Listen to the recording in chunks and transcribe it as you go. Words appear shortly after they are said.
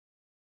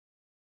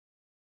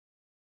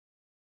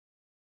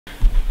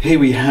Here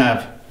we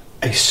have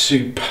a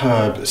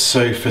superb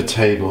sofa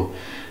table.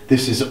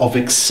 This is of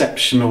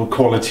exceptional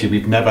quality.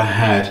 We've never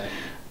had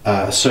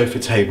a sofa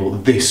table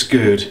this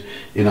good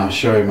in our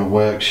showroom and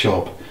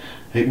workshop.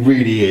 It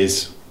really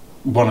is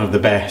one of the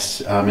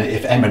best.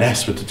 If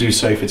M&S were to do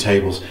sofa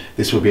tables,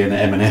 this would be an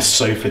M&S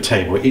sofa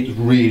table. It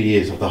really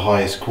is of the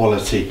highest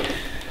quality.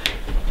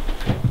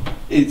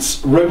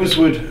 It's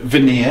rosewood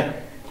veneer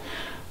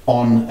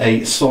on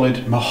a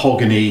solid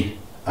mahogany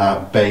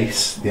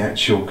base. The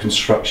actual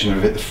construction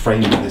of it, the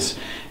frame of this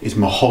is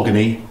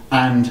mahogany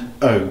and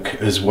oak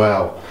as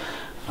well.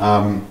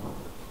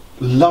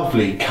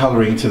 Lovely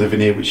colouring to the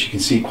veneer, which you can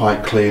see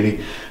quite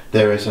clearly.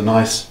 There is a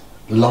nice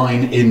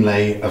line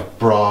inlay of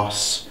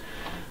brass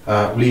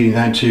leading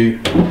down to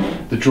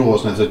the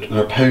drawers, and there's an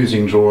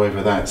opposing drawer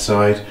over that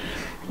side.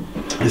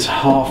 There's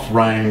half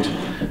round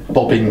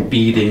bobbing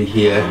beading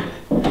here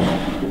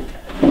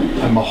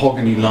and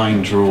mahogany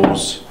line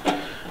drawers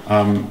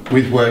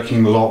with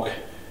working lock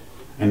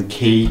and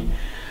key,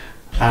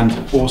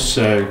 and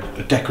also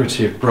a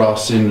decorative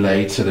brass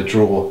inlay to the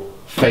drawer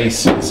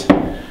faces,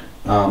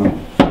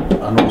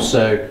 and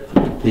also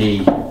the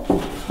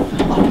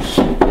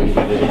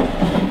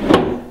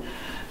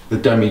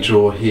dummy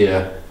drawer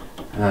here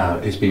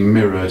is being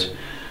mirrored.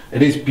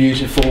 It is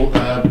beautiful.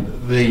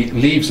 The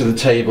leaves of the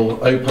table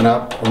open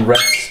up and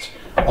rest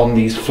on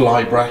these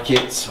fly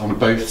brackets on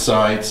both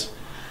sides,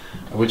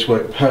 which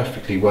work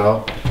perfectly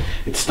well.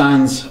 It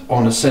stands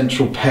on a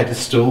central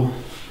pedestal,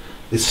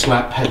 this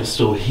slat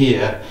pedestal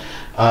here,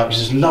 which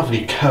is a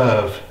lovely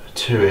curve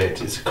to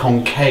it. It's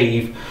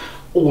concave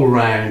all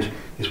around,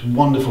 this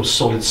wonderful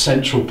solid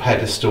central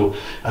pedestal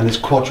and this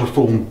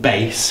quadraform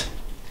base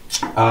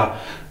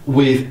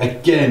with,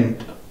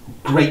 again,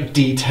 great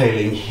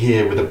detailing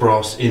here with a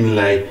brass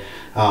inlay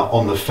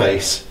on the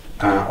face,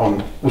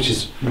 which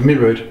is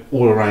mirrored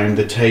all around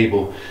the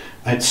table.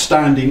 It's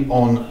standing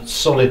on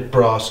solid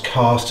brass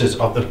casters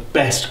of the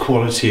best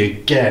quality.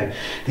 Again,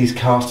 these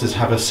casters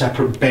have a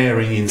separate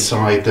bearing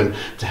inside them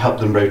to help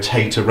them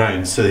rotate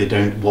around so they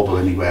don't wobble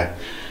anywhere.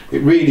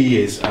 It really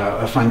is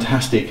a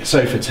fantastic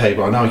sofa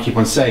table. I know I keep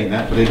on saying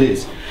that, but it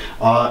is.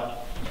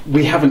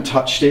 We haven't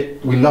touched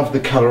it. We love the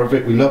colour of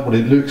it. We love what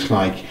it looks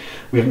like.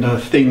 We haven't done a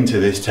thing to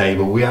this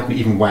table. We haven't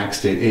even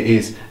waxed it. It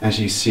is, as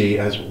you see,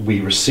 as we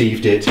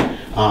received it,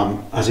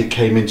 as it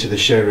came into the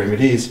showroom,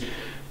 it is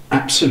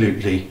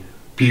absolutely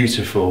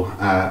beautiful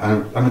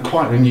and a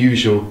quite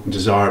unusual and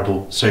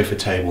desirable sofa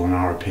table in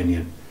our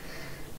opinion.